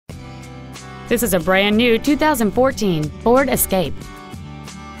This is a brand new 2014 Ford Escape.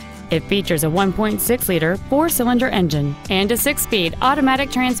 It features a 1.6-liter four-cylinder engine and a 6-speed automatic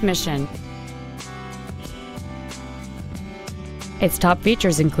transmission. Its top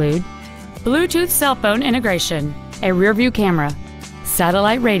features include Bluetooth cell phone integration, a rear-view camera,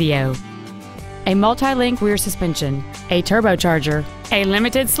 satellite radio, a multi-link rear suspension, a turbocharger, a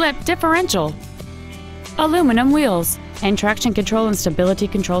limited-slip differential, aluminum wheels, and traction control and stability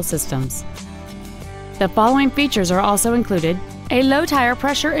control systems. The following features are also included: a low tire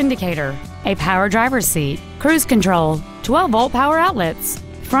pressure indicator, a power driver's seat, cruise control, 12-volt power outlets,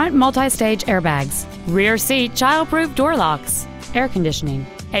 front multi-stage airbags, rear seat child-proof door locks, air conditioning,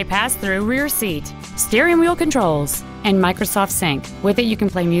 a pass-through rear seat, steering wheel controls, and Microsoft Sync. With it, you can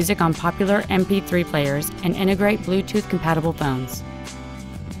play music on popular MP3 players and integrate Bluetooth-compatible phones.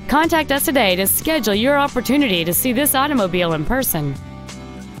 Contact us today to schedule your opportunity to see this automobile in person.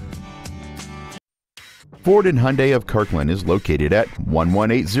 Ford and Hyundai of Kirkland is located at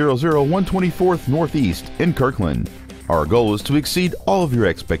 11800 124th Northeast in Kirkland. Our goal is to exceed all of your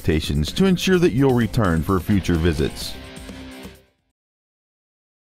expectations to ensure that you'll return for future visits.